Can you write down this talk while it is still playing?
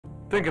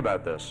Think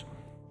about this.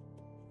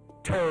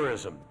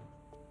 Terrorism,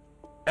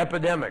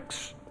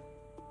 epidemics,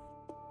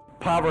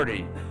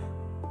 poverty,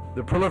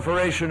 the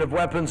proliferation of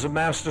weapons of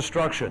mass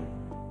destruction.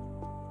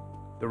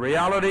 The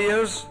reality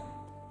is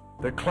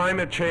that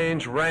climate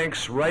change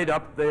ranks right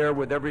up there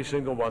with every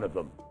single one of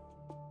them.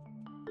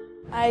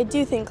 I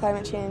do think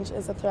climate change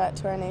is a threat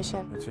to our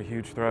nation. It's a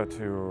huge threat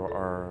to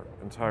our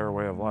entire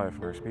way of life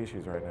and our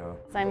species right now.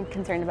 I'm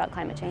concerned about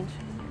climate change.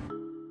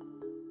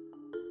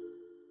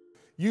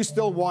 You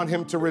still want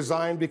him to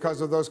resign because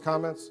of those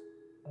comments?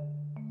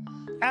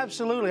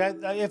 Absolutely.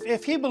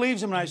 If he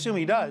believes them, and I assume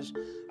he does,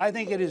 I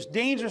think it is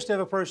dangerous to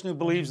have a person who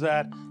believes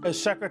that as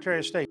Secretary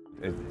of State.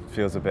 It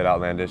feels a bit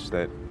outlandish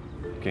that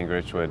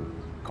Gingrich would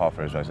call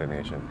for his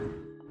resignation.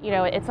 You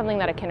know, it's something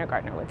that a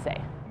kindergartner would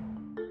say.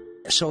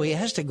 So he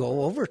has to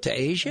go over to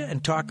Asia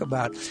and talk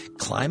about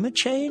climate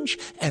change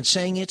and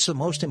saying it's the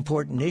most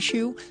important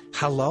issue?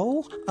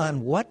 Hello?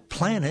 On what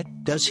planet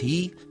does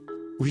he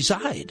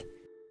reside?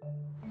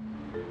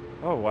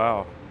 Oh,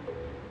 wow.